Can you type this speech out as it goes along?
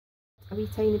a wee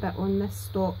tiny bit on this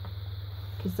stock,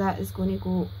 because that is going to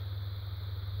go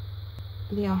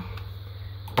there.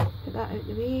 Put that out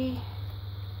the way.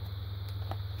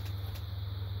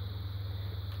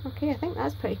 Okay, I think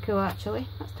that's pretty cool actually.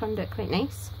 That's turned out quite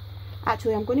nice.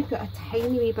 Actually, I'm going to put a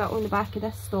tiny wee bit on the back of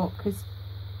this stock because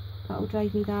that'll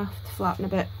drive me daft flapping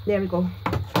about. There we go.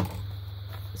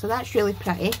 So that's really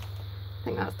pretty. I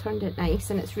think that's turned out nice,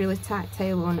 and it's really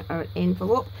tactile on our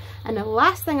envelope. And the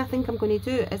last thing I think I'm going to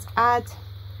do is add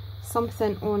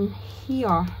something on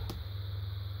here.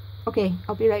 Okay,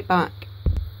 I'll be right back.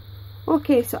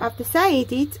 Okay, so I've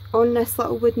decided on this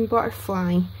little wooden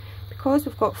butterfly, because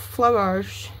we've got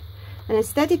flowers, and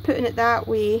instead of putting it that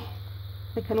way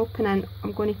like an opening,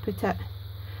 I'm going to put it,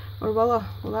 or will I?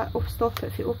 Will that stop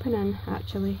it for opening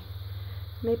actually?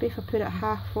 Maybe if I put it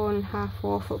half on, half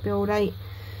off, it'll be alright.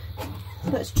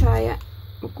 Let's try it.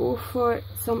 We'll go for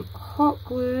some hot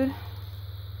glue on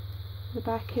the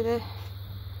back of the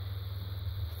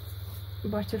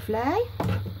butterfly,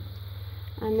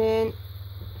 and then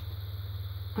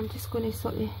I'm just going to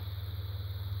sort of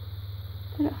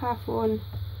put it half on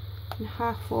and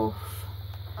half off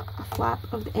a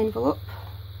flap of the envelope.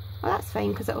 Well, that's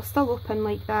fine because it'll still open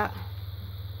like that.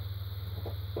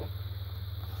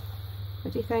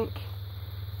 What do you think?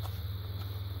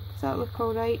 Does that look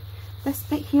alright? This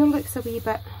bit here looks a wee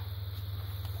bit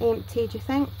empty, do you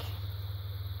think?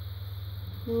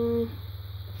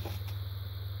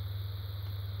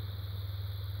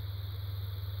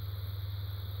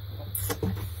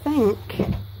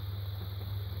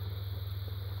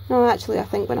 No, actually I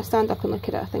think when I stand up and look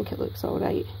at it, I think it looks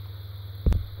alright.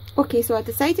 Okay, so I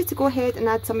decided to go ahead and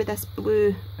add some of this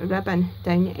blue ribbon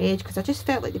down the edge because I just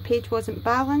felt like the page wasn't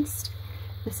balanced.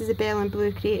 This is a Belle and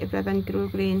Blue Creative Ribbon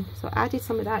Grosgrain, so I added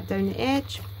some of that down the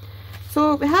edge.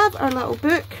 So we have our little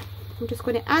book. I'm just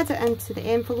going to add it into the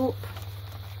envelope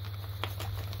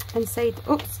inside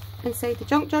the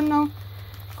junk journal,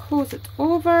 close it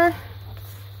over,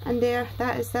 and there,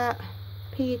 that is that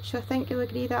page. So I think you'll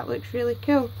agree that looks really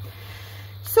cool.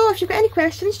 So if you've got any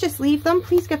questions, just leave them.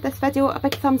 Please give this video a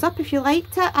big thumbs up if you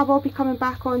liked it. I will be coming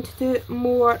back on to do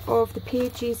more of the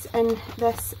pages in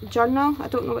this journal. I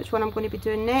don't know which one I'm going to be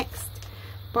doing next,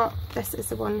 but this is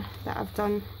the one that I've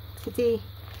done today.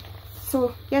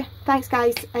 So yeah, thanks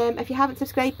guys. If you haven't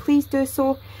subscribed, please do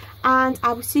so, and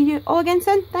I will see you all again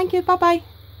soon. Thank you, bye bye.